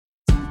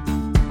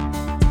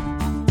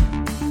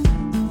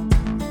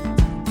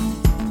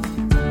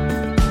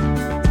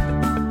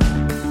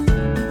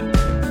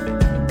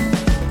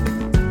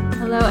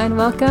and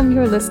welcome.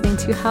 You're listening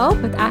to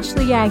Help with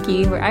Ashley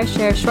Yagi, where I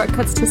share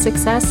shortcuts to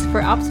success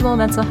for optimal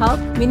mental health,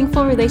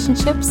 meaningful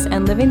relationships,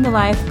 and living the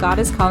life God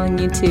is calling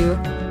you to.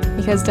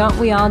 Because don't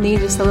we all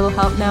need just a little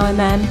help now and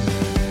then?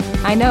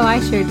 I know I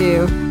sure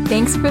do.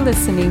 Thanks for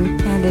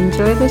listening and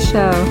enjoy the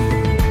show.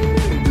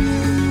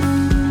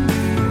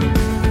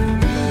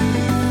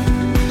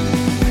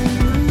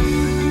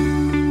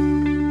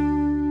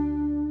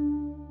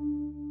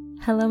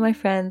 Hello, my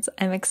friends.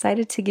 I'm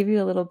excited to give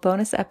you a little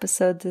bonus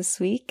episode this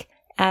week.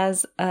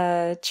 As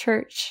a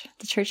church,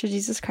 the Church of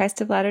Jesus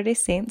Christ of Latter-day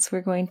Saints,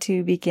 we're going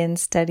to begin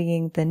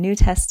studying the New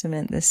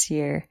Testament this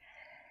year.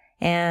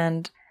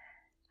 And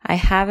I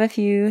have a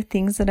few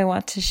things that I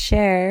want to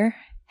share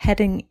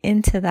heading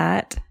into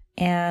that.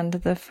 And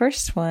the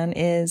first one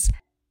is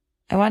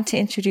I want to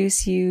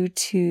introduce you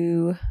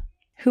to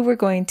who we're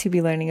going to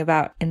be learning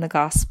about in the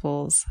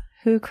Gospels,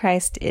 who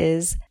Christ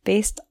is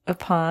based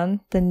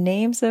upon the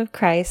names of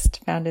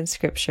Christ found in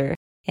Scripture.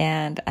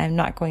 And I'm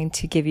not going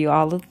to give you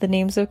all of the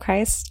names of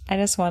Christ. I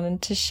just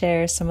wanted to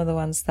share some of the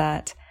ones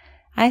that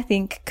I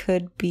think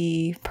could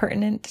be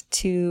pertinent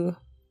to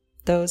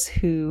those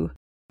who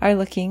are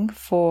looking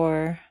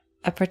for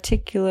a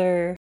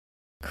particular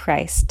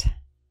Christ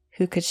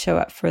who could show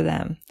up for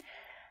them.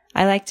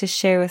 I like to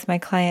share with my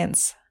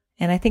clients,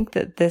 and I think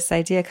that this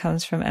idea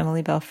comes from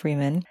Emily Bell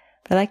Freeman,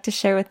 but I like to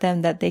share with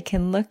them that they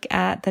can look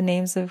at the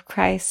names of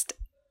Christ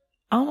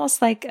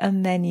almost like a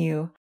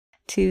menu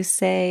to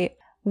say,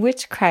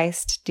 which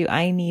Christ do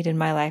I need in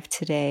my life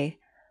today?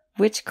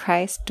 Which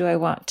Christ do I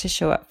want to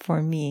show up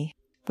for me?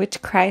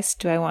 Which Christ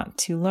do I want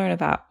to learn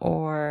about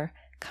or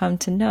come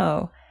to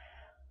know?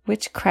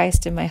 Which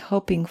Christ am I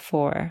hoping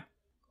for?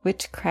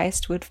 Which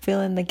Christ would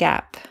fill in the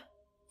gap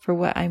for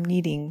what I'm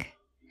needing?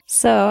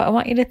 So I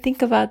want you to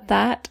think about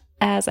that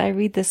as I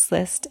read this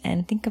list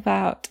and think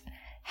about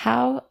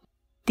how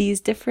these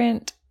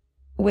different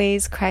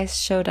ways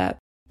Christ showed up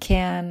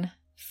can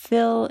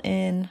fill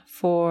in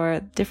for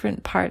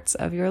different parts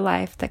of your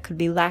life that could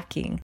be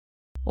lacking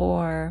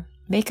or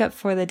make up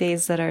for the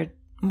days that are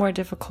more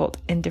difficult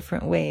in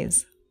different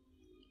ways.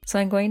 So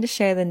I'm going to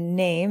share the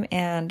name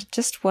and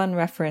just one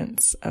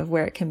reference of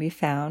where it can be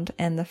found.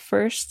 And the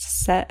first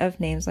set of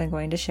names I'm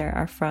going to share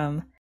are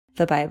from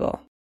the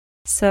Bible.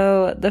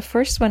 So the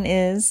first one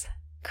is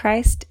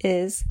Christ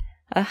is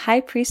a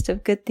high priest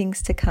of good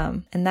things to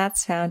come, and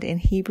that's found in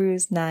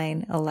Hebrews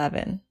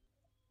 9:11.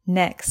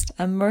 Next,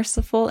 a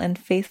merciful and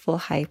faithful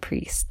high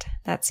priest.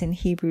 That's in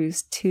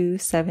Hebrews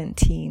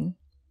 2:17.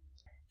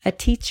 A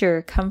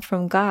teacher come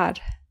from God,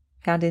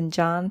 found in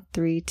John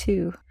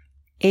 3:2.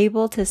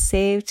 Able to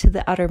save to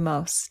the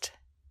uttermost,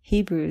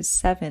 Hebrews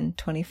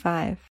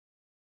 7:25.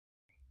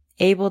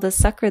 Able to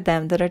succor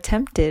them that are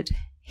tempted,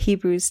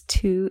 Hebrews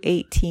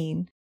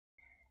 2:18.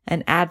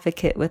 An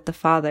advocate with the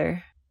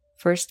Father,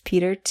 1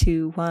 Peter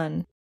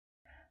 2:1.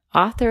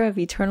 Author of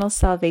eternal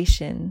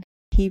salvation,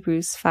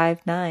 Hebrews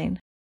 5:9.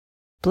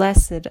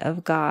 Blessed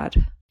of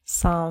God,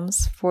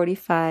 Psalms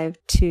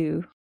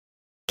 45:2.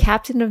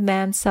 Captain of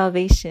man's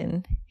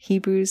salvation,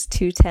 Hebrews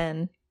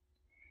 2:10.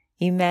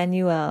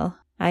 Emmanuel,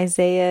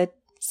 Isaiah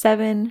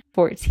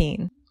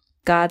 7:14.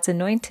 God's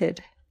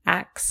anointed,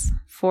 Acts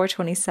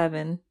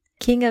 4:27.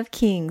 King of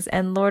kings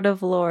and Lord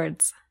of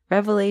lords,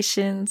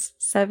 Revelations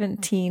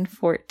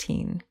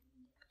 17:14.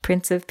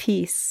 Prince of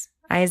peace,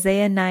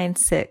 Isaiah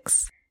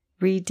 9:6.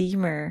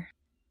 Redeemer,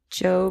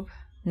 Job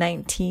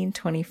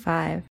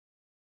 19:25.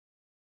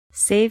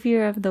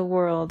 Savior of the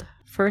world,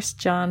 1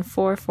 John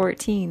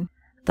 4:14.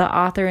 The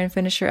author and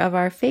finisher of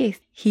our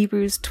faith,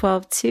 Hebrews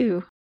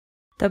 12:2.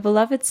 The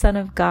beloved Son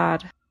of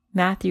God,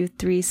 Matthew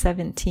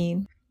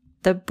 3:17.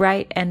 The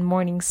bright and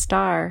morning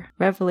star,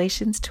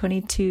 Revelations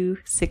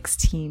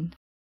 22:16.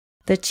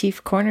 The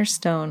chief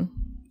cornerstone,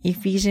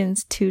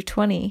 Ephesians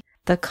 2:20.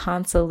 The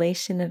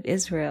consolation of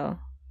Israel,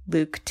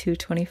 Luke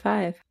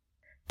 2:25.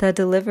 The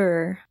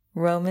deliverer,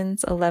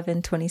 Romans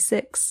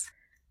 11:26.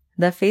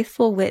 The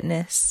faithful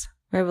witness,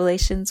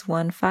 Revelations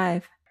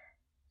 1:5.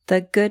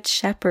 The good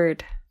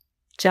shepherd,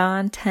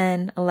 John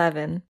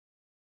 10:11.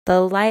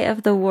 The light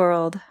of the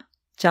world,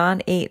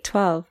 John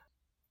 8:12.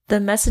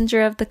 The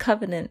messenger of the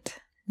covenant,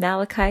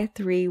 Malachi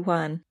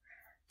 3:1.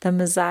 The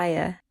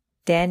Messiah,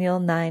 Daniel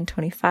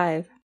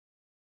 9:25.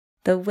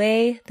 The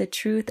way, the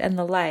truth, and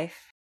the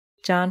life,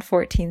 John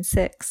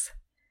 14:6.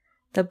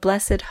 The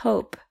blessed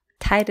hope,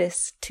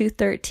 Titus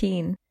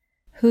 2:13.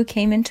 Who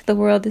came into the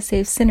world to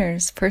save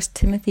sinners, 1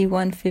 Timothy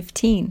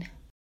 1:15.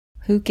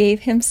 Who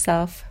gave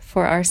himself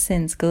for our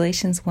sins,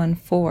 Galatians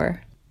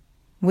 1:4.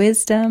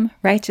 Wisdom,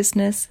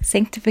 righteousness,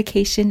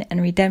 sanctification, and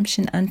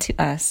redemption unto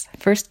us,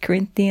 1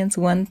 Corinthians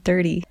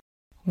 1:30.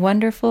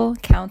 Wonderful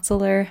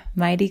Counselor,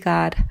 Mighty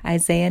God,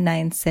 Isaiah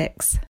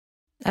 9:6.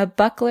 A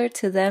buckler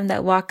to them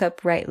that walk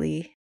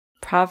uprightly,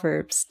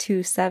 Proverbs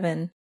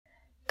 2:7.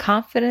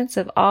 Confidence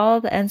of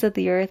all the ends of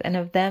the earth and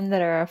of them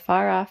that are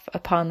afar off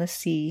upon the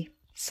sea,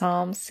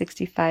 Psalm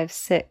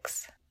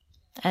 65:6.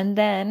 And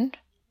then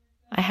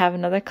I have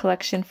another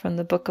collection from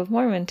the Book of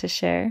Mormon to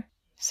share.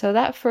 So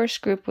that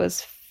first group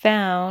was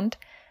found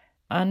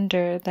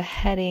under the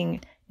heading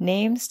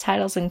Names,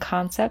 Titles, and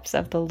Concepts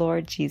of the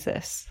Lord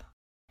Jesus.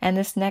 And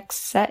this next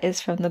set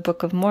is from the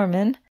Book of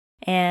Mormon,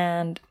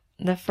 and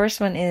the first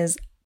one is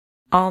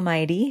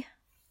Almighty,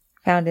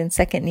 found in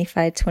 2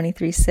 Nephi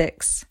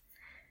 23:6.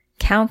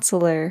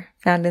 Counselor,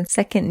 found in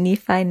 2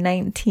 Nephi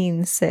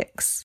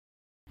 19:6.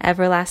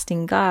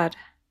 Everlasting God,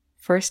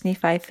 1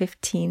 Nephi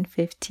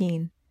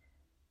 15:15.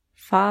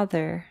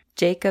 Father,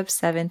 Jacob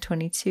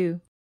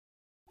 7:22.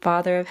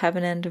 Father of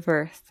heaven and of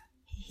earth,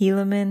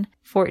 Helaman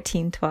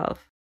 14:12.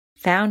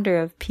 Founder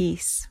of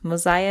peace,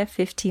 Mosiah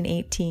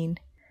 15:18.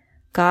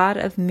 God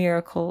of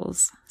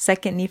miracles,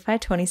 2 Nephi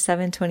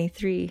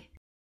 27:23.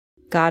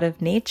 God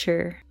of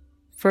nature,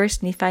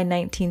 1 Nephi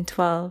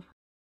 19:12.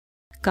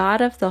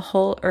 God of the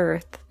whole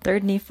earth,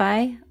 3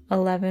 Nephi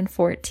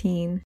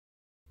 11:14.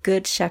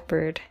 Good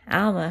Shepherd,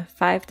 Alma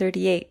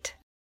 5:38.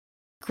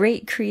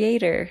 Great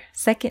Creator,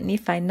 2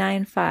 Nephi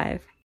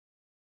 9:5.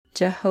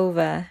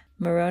 Jehovah,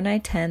 Moroni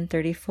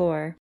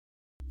 10:34.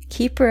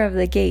 Keeper of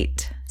the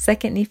gate,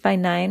 2 Nephi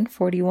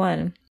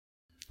 9:41.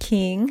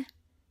 King,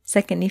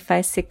 2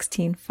 Nephi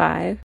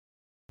 16:5.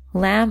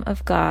 Lamb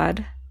of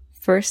God,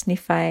 1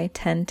 Nephi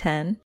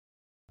 10:10.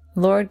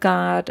 Lord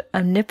God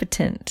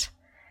omnipotent,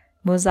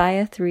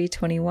 Mosiah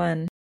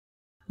 3:21.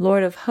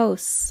 Lord of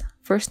hosts,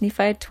 1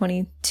 Nephi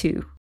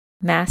 22.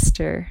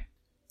 Master,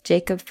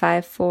 Jacob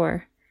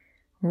 5:4.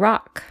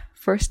 Rock,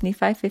 1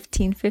 Nephi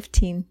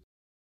 15:15.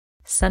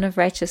 Son of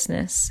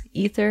righteousness,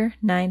 Ether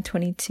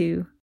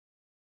 9:22.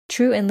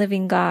 True and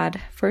living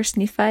God, 1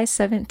 Nephi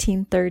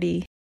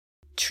 17:30.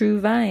 True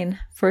vine,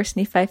 1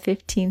 Nephi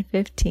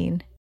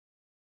 15:15.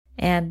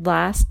 And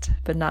last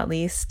but not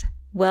least,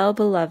 well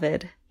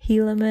beloved,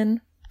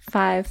 Helaman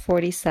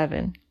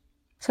 5:47.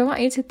 So I want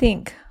you to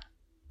think,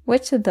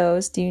 which of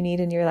those do you need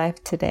in your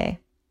life today?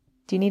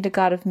 Do you need a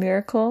God of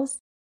miracles?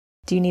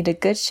 Do you need a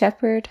good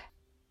shepherd?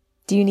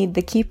 Do you need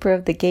the keeper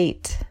of the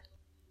gate?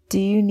 Do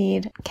you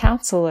need a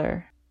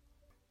counselor?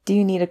 Do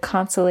you need a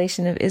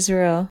consolation of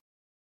Israel?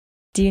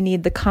 Do you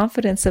need the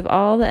confidence of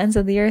all the ends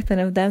of the earth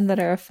and of them that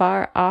are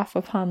afar off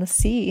upon the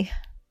sea?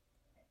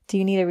 Do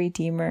you need a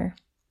redeemer?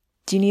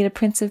 Do you need a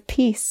prince of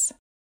peace?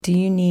 Do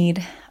you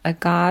need a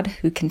God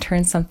who can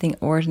turn something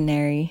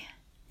ordinary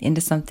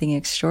into something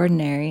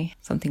extraordinary,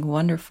 something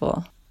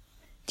wonderful?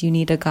 Do you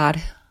need a God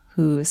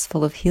who is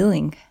full of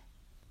healing,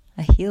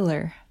 a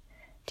healer?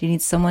 Do you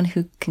need someone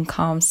who can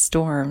calm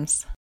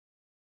storms?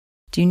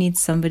 Do you need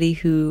somebody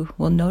who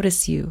will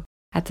notice you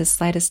at the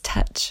slightest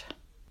touch?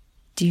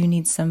 Do you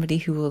need somebody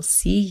who will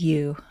see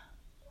you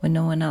when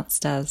no one else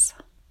does?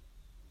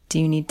 Do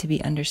you need to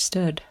be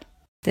understood?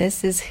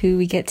 This is who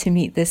we get to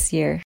meet this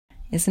year.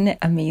 Isn't it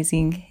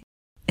amazing?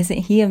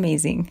 Isn't he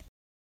amazing?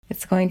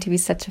 It's going to be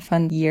such a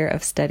fun year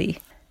of study.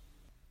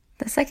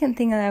 The second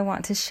thing that I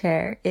want to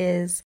share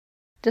is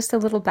just a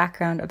little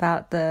background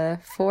about the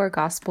 4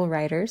 gospel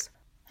writers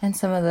and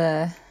some of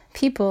the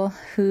people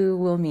who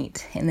we'll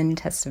meet in the New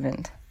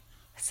Testament.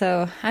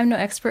 So I'm no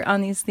expert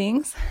on these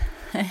things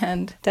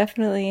and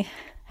definitely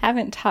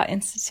haven't taught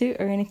Institute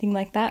or anything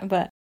like that,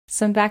 but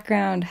some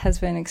background has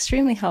been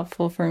extremely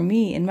helpful for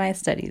me in my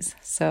studies,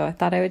 so I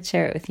thought I would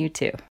share it with you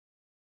too.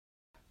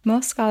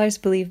 Most scholars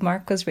believe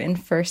Mark was written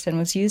first and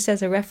was used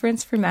as a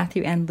reference for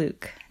Matthew and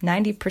Luke.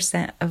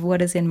 90% of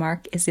what is in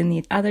Mark is in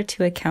the other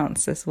 2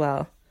 accounts as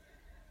well.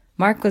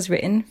 Mark was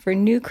written for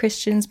new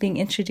Christians being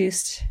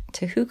introduced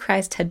to who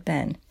Christ had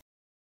been.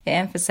 It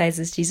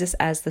emphasizes Jesus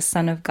as the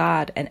Son of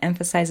God and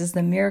emphasizes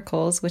the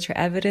miracles which are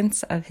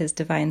evidence of his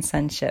divine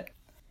sonship.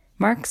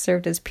 Mark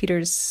served as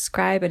Peter's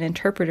scribe and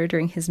interpreter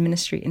during his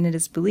ministry, and it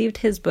is believed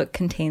his book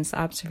contains the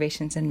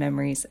observations and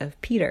memories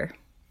of Peter.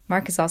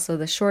 Mark is also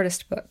the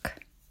shortest book.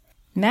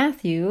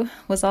 Matthew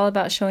was all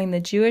about showing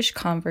the Jewish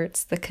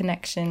converts the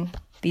connection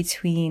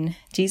between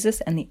Jesus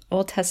and the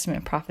Old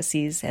Testament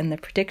prophecies and the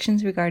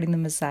predictions regarding the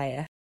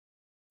Messiah.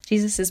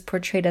 Jesus is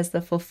portrayed as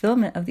the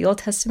fulfillment of the Old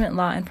Testament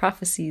law and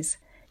prophecies.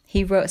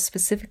 He wrote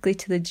specifically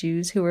to the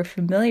Jews who were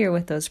familiar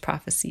with those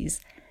prophecies.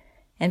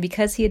 And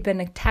because he had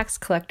been a tax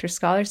collector,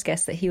 scholars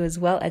guessed that he was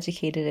well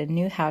educated and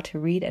knew how to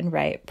read and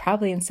write,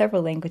 probably in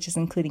several languages,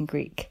 including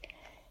Greek.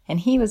 And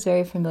he was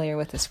very familiar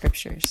with the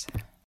scriptures.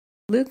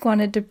 Luke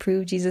wanted to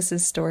prove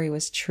Jesus' story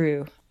was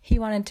true. He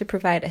wanted to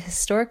provide a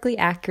historically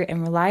accurate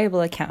and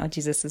reliable account of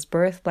Jesus'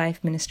 birth,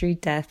 life, ministry,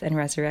 death, and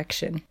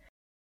resurrection.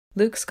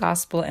 Luke's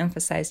gospel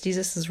emphasized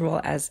Jesus' role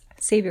as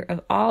Savior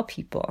of all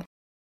people.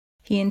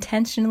 He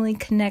intentionally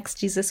connects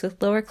Jesus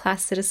with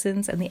lower-class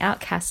citizens and the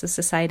outcasts of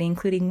society,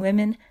 including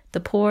women,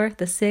 the poor,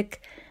 the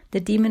sick, the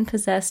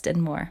demon-possessed,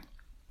 and more.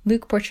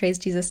 Luke portrays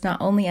Jesus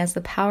not only as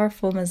the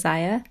powerful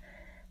Messiah,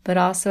 but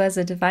also as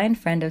a divine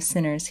friend of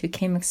sinners who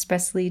came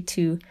expressly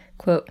to,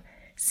 quote,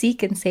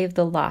 seek and save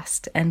the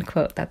lost, end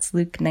quote. That's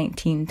Luke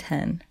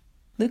 19:10.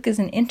 Luke is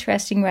an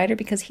interesting writer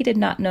because he did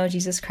not know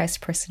Jesus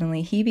Christ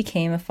personally. He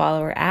became a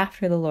follower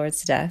after the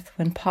Lord's death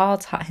when Paul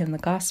taught him the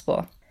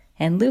gospel.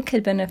 And Luke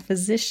had been a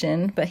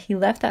physician, but he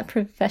left that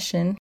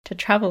profession to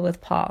travel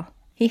with Paul.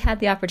 He had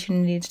the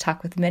opportunity to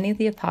talk with many of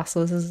the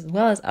apostles as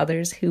well as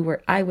others who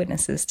were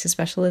eyewitnesses to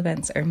special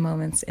events or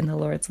moments in the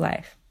Lord's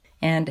life.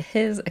 and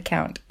his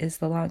account is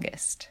the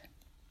longest.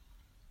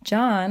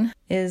 John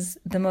is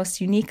the most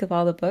unique of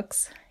all the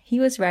books. He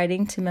was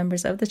writing to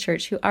members of the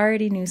church who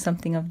already knew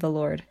something of the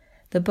Lord.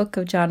 The book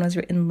of John was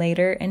written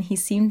later, and he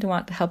seemed to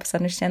want to help us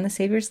understand the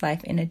Savior's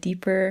life in a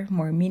deeper,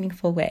 more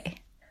meaningful way.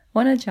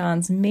 One of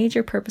John's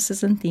major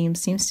purposes and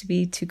themes seems to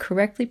be to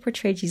correctly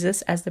portray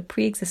Jesus as the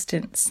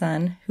pre-existent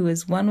Son who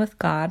is one with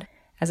God,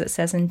 as it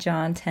says in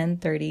John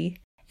 10:30,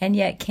 and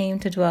yet came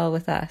to dwell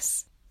with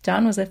us.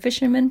 John was a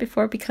fisherman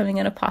before becoming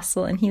an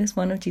apostle, and he was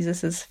one of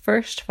Jesus'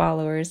 first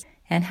followers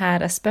and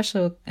had a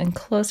special and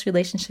close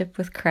relationship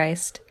with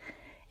Christ,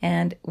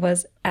 and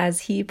was,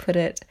 as he put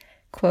it,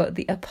 quote,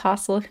 the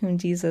apostle whom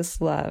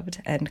Jesus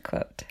loved, end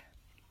quote.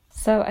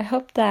 So I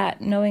hope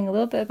that knowing a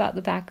little bit about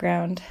the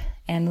background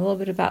and a little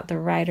bit about the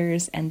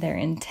writers and their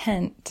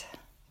intent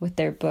with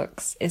their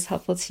books is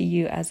helpful to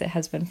you as it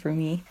has been for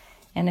me.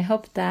 And I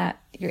hope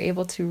that you're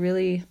able to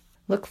really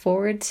look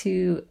forward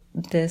to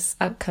this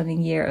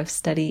upcoming year of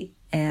study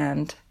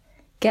and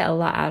get a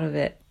lot out of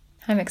it.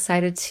 I'm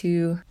excited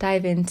to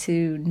dive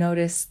into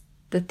notice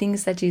the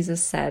things that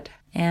Jesus said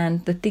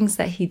and the things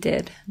that he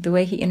did, the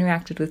way he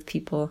interacted with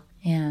people,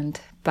 and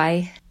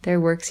by their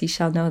works you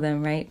shall know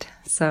them, right?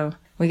 So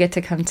we get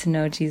to come to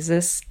know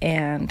Jesus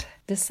and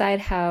decide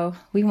how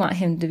we want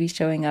him to be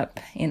showing up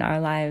in our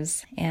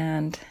lives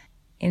and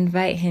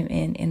invite him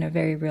in a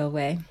very real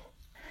way.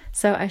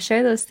 So I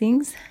share those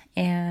things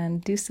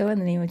and do so in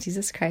the name of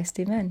Jesus Christ.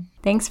 Amen.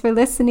 Thanks for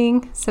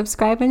listening.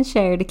 Subscribe and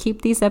share to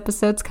keep these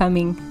episodes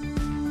coming.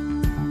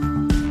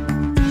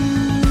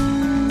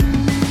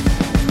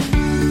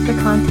 The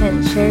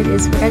content shared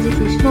is for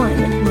educational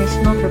and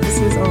informational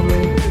purposes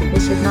only.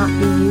 It should not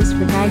be used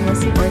for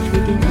diagnosing or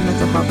treating a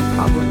mental health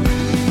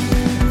problem.